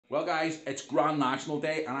Well, guys, it's Grand National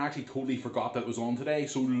Day, and I actually totally forgot that it was on today.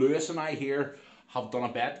 So Lewis and I here have done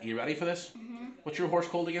a bet. Are you ready for this? What's your horse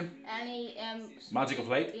called again? Magic of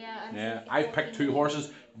Light. Yeah. I've picked two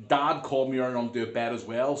horses. Dad called me earlier on to do a bet as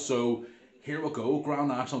well. So here we go. Grand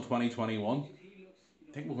National 2021.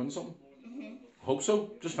 Think we'll win something. Hope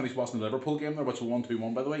so. Just finished watching the Liverpool game there, which we won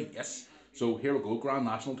 2-1 by the way. Yes. So here we go. Grand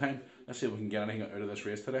National time. Let's see if we can get anything out of this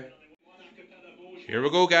race today. Here we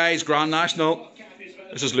go, guys. Grand National.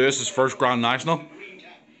 This is Lewis's first Grand National.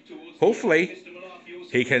 Hopefully,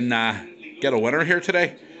 he can get a winner here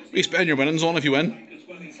today. We spend your winnings on if you win.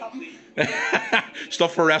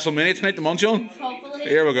 Stuff for WrestleMania tonight to munch on.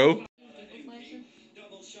 Here we go.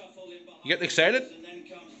 You getting excited?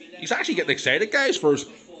 He's actually getting excited, guys, for his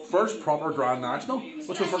first proper Grand National,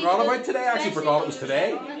 which we forgot about today. I actually forgot it was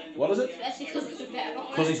today. What is it?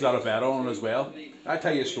 Because he's got a bet on it as well. I'll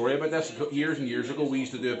tell you a story about this. Years and years ago, we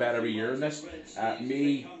used to do a bet every year in this.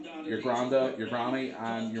 Me, your granda, your granny,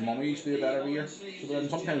 and your mummy used to do a bet every year. So then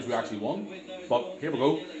sometimes we actually won. But here we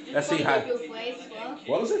go. Let's see how.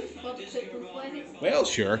 What is it? Well,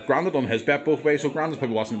 sure. Granda done his bet both ways, so Granda's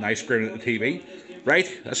probably watching a nice screen at the TV. Right,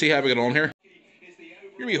 let's see how we get on here.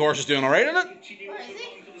 Your wee horse is doing alright, isn't it? Where is he?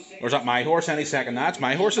 Or is that my horse any second? That's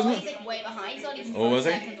my horse, isn't He's it? like way behind, so he's Oh, is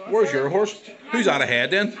he? Where's your horse? Who's that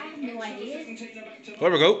ahead then? I have no idea.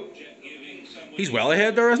 There we go. He's well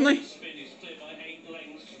ahead there, isn't he?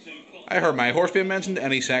 I heard my horse being mentioned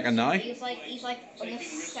any second now. He's like on the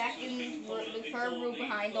second, the third row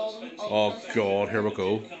behind all. Oh God, here we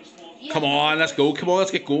go. Come on, let's go. Come on,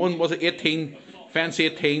 let's get going. Was it 18? Fence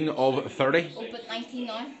 18 of 30? Oh, but 19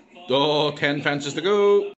 now. Oh, 10 fences to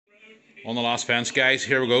go. On the last fence, guys.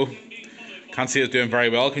 Here we go. Can't see it's doing very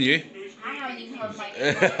well, can you? I haven't even heard my.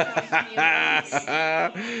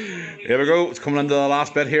 Here we go. It's coming into the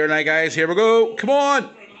last bit here now, guys. Here we go. Come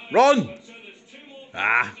on. Run.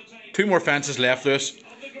 Two more fences left, Lewis.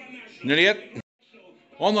 Nearly it.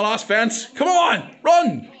 On the last fence. Come on.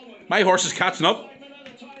 Run. My horse is catching up.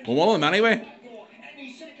 Well, one of them anyway.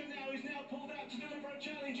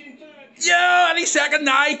 Yeah, any second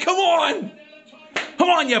now. Come on. Come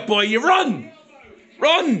on, you boy. You run.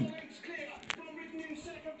 Run.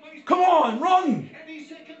 Come on, run.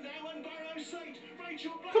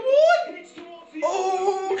 Come on.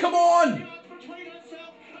 Oh, come on.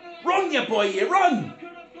 Run, you boy. You run.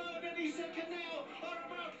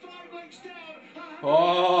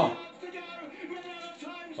 Oh.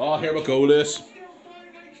 Oh, here we go, Lewis.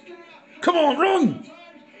 Come on, run.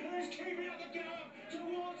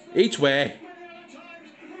 Each way.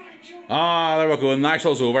 Ah, there we go.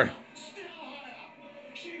 National's over.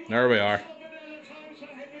 There we are.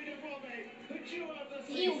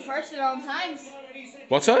 You were first at all times.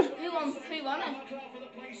 What's that? Who won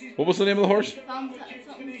it? What was the name of the horse?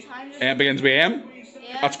 M begins with M?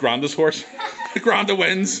 Yeah. That's Granda's horse. Granda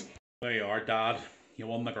wins. There you are, Dad. You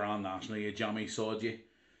won the Grand National. You jammy sod you.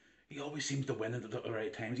 He always seems to win at the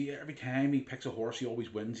right times. Every time he picks a horse, he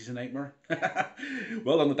always wins. He's a nightmare.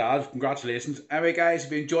 Well done, Dad. Congratulations. Anyway, guys,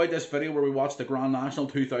 if you enjoyed this video where we watched the Grand National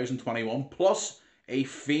 2021, plus a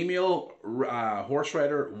female horse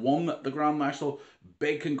rider won the Grand National,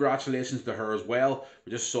 big congratulations to her as well.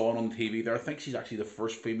 We just saw it on TV there. I think she's actually the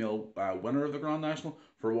first female winner of the Grand National,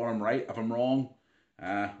 for what I'm right. If I'm wrong,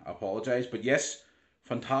 I apologise. But yes,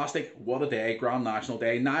 fantastic. What a day. Grand National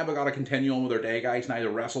Day. Now we've got to continue on with our day, guys. Now to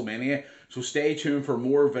WrestleMania. So stay tuned for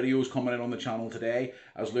more videos coming in on the channel today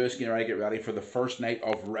as Lewis and I get ready for the first night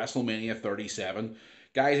of WrestleMania 37.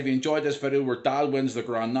 Guys, if you enjoyed this video where Dad wins the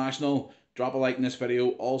Grand National, drop a like in this video.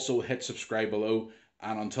 Also hit subscribe below.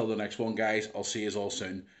 And until the next one, guys, I'll see you all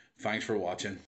soon. Thanks for watching.